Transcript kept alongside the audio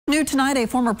New tonight, a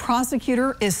former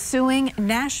prosecutor is suing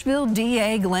Nashville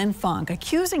DA Glenn Funk,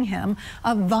 accusing him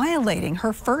of violating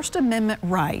her First Amendment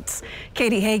rights.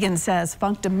 Katie Hagan says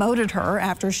Funk demoted her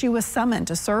after she was summoned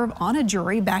to serve on a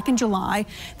jury back in July,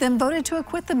 then voted to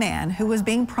acquit the man who was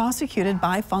being prosecuted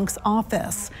by Funk's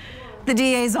office. The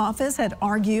DA's office had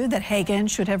argued that Hagan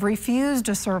should have refused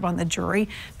to serve on the jury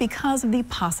because of the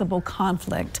possible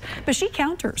conflict. But she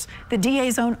counters. The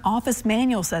DA's own office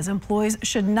manual says employees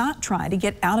should not try to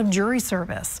get out of jury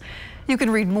service. You can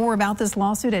read more about this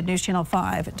lawsuit at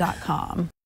newschannel5.com.